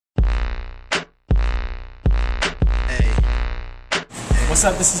What's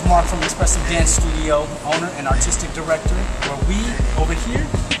up? This is Marc from Expressive Dance Studio, owner and artistic director, where we, over here,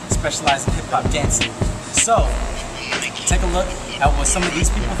 specialize in hip-hop dancing. So, take a look at what some of these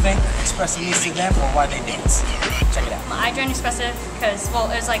people think Expressive means to them or why they dance. Check it out. I joined Expressive because,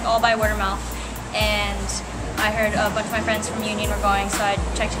 well, it was like all by word of mouth, and I heard a bunch of my friends from Union were going, so I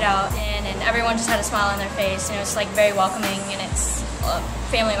checked it out, and everyone just had a smile on their face, and it was like very welcoming, and it's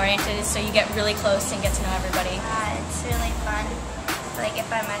family oriented, so you get really close and get to know everybody. It's really fun. Like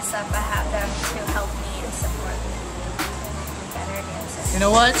if I mess up, I have them to help me and support me. Better dancers. You know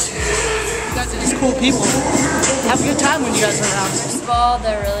what? You guys are just cool people. Have a good time when you guys are around. First of all,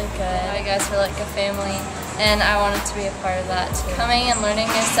 they're really good. You guys are like a family, and I wanted to be a part of that too. Coming and learning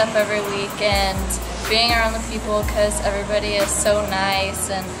new stuff every week and being around the people because everybody is so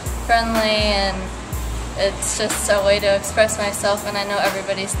nice and friendly, and it's just a way to express myself, and I know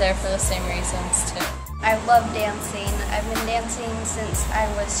everybody's there for the same reasons too. I love dancing. I've been dancing since I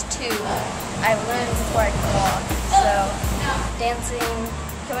was 2. I learned before I could walk. So dancing,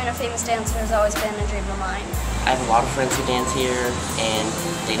 becoming a famous dancer has always been a dream of mine. I have a lot of friends who dance here, and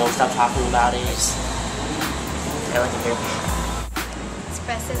they don't stop talking about it. I like it here.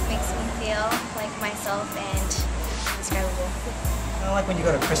 Expressive makes me feel like myself and indescribable. You know, like when you go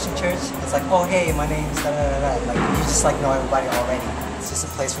to Christian church, it's like, oh hey, my name's da-da-da-da. Like you just like know everybody already. It's just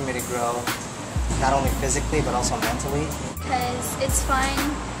a place for me to grow, not only physically but also mentally. Because it's fun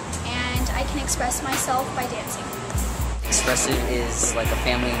and I can express myself by dancing. Expressive is like a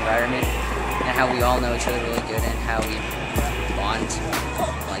family environment, and how we all know each other really good, and how we bond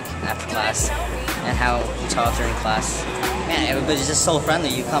like after class, and how we talk during class. Man, everybody's just so friendly.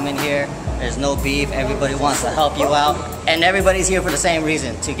 You come in here, there's no beef, everybody wants to help you out, and everybody's here for the same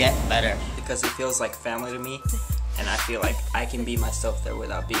reason, to get better. Because it feels like family to me, and I feel like I can be myself there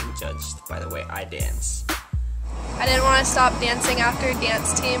without being judged by the way I dance. I didn't want to stop dancing after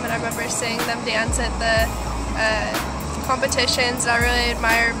dance team, and I remember seeing them dance at the competitions. I really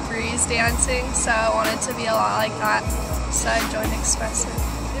admire Bree's dancing, so I wanted to be a lot like that, so I joined Expressive.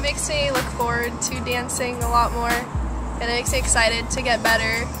 It makes me look forward to dancing a lot more, and it makes me excited to get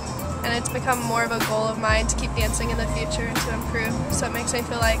better, and it's become more of a goal of mine to keep dancing in the future and to improve, so it makes me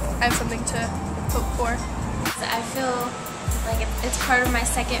feel like I have something to hope for. So I feel like it's part of my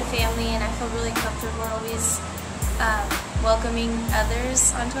second family, and I feel really comfortable always welcoming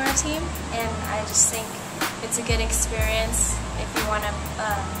others onto our team, and I just think it's a good experience if you want to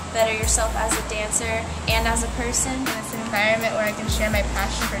better yourself as a dancer and as a person. It's an environment where I can share my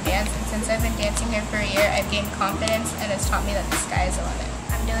passion for dance, and since I've been dancing here for a year, I've gained confidence, and it's taught me that the sky is the limit.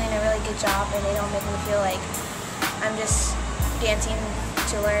 I'm doing a really good job, and they don't make me feel like I'm just dancing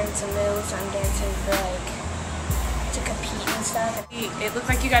to learn some moves. I'm dancing for to compete and stuff. It looked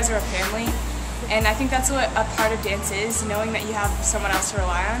like you guys are a family, and I think that's what a part of dance is, knowing that you have someone else to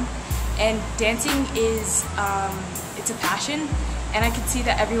rely on. And dancing is, it's a passion, and I can see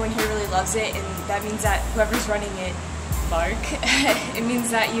that everyone here really loves it, and that means that whoever's running it, Marc, it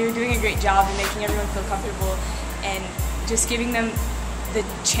means that you're doing a great job in making everyone feel comfortable and just giving them the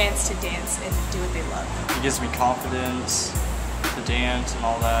chance to dance and do what they love. It gives me confidence to dance and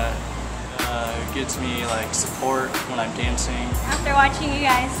all that. It gives me like support when I'm dancing. After watching you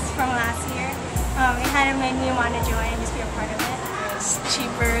guys from last year, it kind of made me want to join and just be a part of it. It's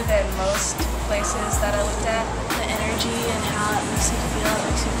cheaper than most places that I looked at. The energy and how it makes you feel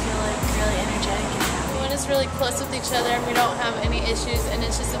like really energetic and happy. Everyone is really close with each other, and we don't have any issues, and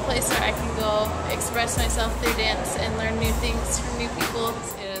it's just a place where I can go express myself through dance and learn new things from new people.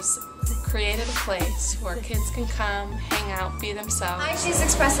 It is created a place where kids can come, hang out, be themselves. I choose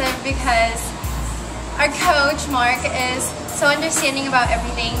Expressive because our coach, Marc, is so understanding about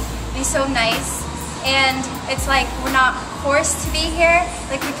everything. He's so nice, and it's like we're not forced to be here.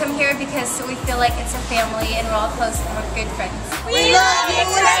 Like we come here because we feel like it's a family, and we're all close and we're good friends. We love you,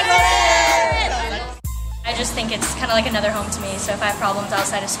 Expressive! I just think it's kind of like another home to me, so if I have problems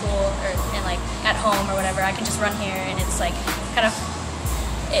outside of school or like at home or whatever, I can just run here, and it's like kind of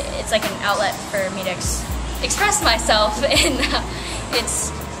it's like an outlet for me to express myself, and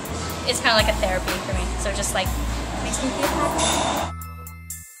it's kind of like a therapy for me. So just like